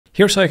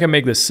Here's how I can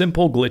make this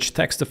simple glitch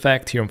text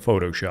effect here in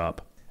Photoshop.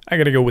 I'm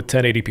gonna go with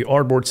 1080p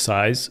artboard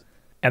size,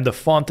 and the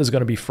font is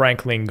gonna be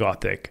Franklin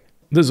Gothic.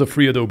 This is a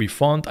free Adobe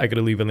font. I'm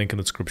gonna leave a link in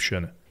the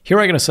description. Here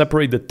I'm gonna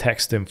separate the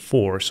text in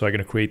 4, so I'm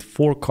gonna create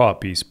 4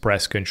 copies,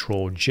 press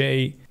Ctrl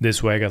J.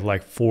 This way I got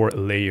like 4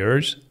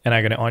 layers, and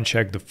I'm gonna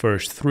uncheck the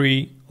first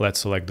 3. Let's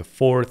select the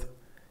 4th,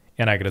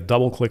 and I'm gonna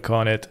double click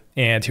on it.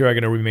 And here I'm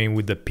gonna remain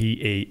with the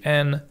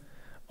PAN,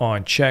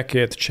 uncheck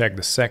it, check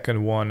the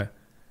second one,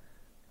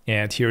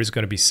 and here is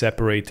gonna be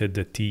separated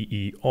the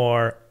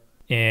TER,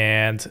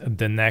 and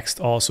the next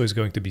also is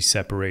going to be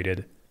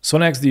separated. So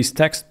next, these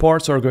text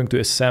parts are going to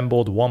be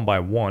assembled one by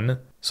one.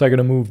 So I'm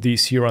gonna move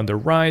these here on the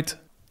right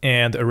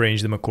and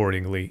arrange them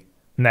accordingly.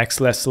 Next,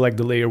 let's select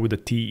the layer with the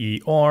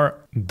TER,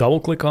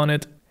 double click on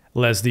it.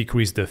 Let's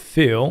decrease the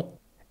fill,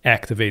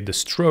 activate the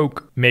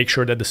stroke, make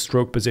sure that the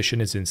stroke position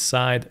is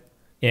inside,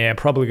 and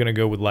probably gonna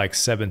go with like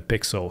 7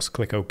 pixels,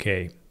 click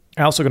OK.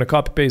 I'm also gonna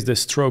copy paste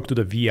this stroke to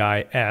the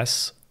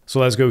VIS. So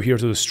let's go here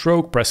to the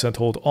stroke, press and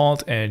hold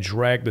Alt and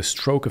drag the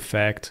stroke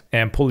effect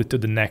and pull it to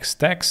the next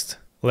text.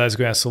 Let's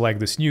go and select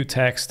this new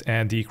text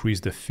and decrease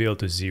the fill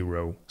to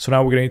 0. So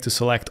now we're going to need to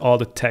select all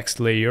the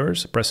text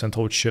layers, press and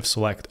hold Shift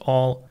select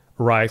all,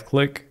 right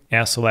click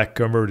and select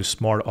Convert to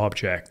Smart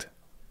Object.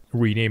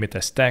 Rename it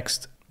as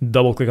text,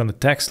 double click on the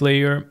text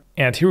layer,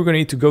 and here we're going to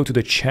need to go to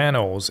the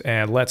channels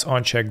and let's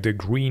uncheck the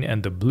green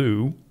and the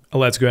blue.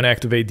 Let's go and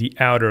activate the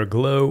outer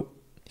glow.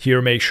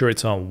 Here make sure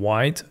it's on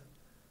white.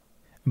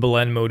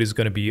 Blend mode is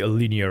going to be a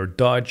linear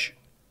dodge.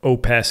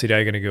 Opacity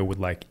I'm going to go with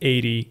like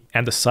 80,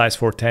 and the size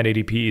for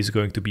 1080p is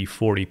going to be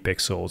 40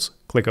 pixels.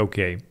 Click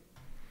OK.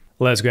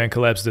 Let's go and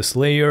collapse this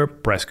layer,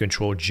 press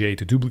Ctrl J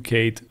to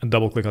duplicate, and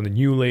double click on the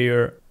new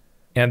layer.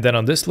 And then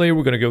on this layer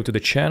we're going to go to the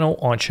channel,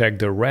 uncheck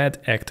the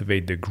red,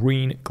 activate the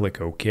green,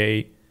 click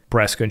OK.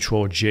 Press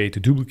Ctrl J to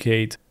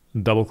duplicate,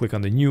 double click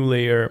on the new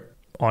layer,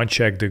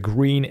 uncheck the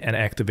green and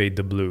activate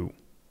the blue.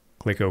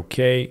 Click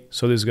OK.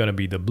 So this is going to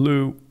be the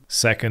blue,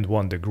 second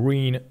one the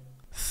green,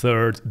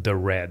 third the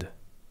red.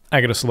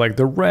 I'm gonna select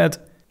the red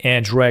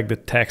and drag the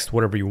text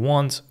whatever you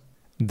want.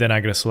 Then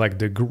I'm gonna select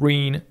the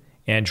green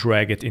and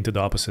drag it into the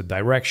opposite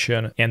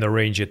direction and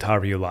arrange it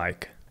however you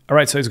like.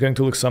 Alright, so it's going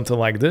to look something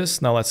like this.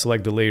 Now let's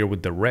select the layer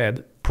with the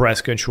red.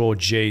 Press Ctrl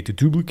J to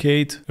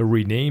duplicate,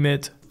 rename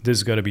it. This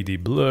is gonna be the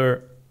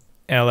blur.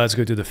 And let's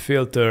go to the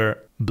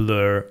filter,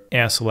 blur,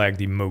 and select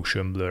the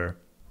motion blur.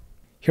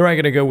 Here I'm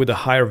gonna go with a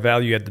higher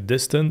value at the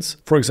distance.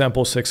 For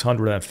example,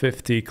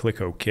 650,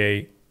 click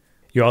OK.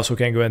 You also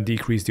can go and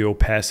decrease the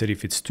opacity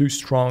if it's too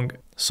strong,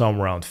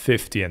 somewhere around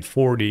 50 and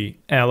 40.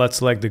 And let's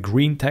select the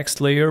green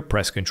text layer,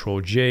 press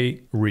Ctrl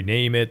J,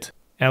 rename it.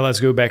 And let's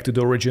go back to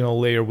the original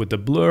layer with the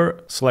blur,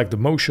 select the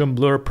motion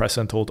blur, press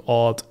and hold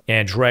Alt,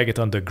 and drag it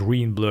on the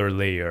green blur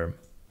layer.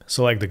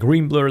 Select the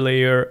green blur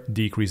layer,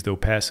 decrease the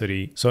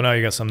opacity. So now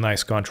you got some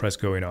nice contrast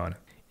going on.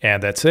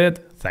 And that's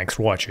it. Thanks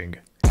for watching.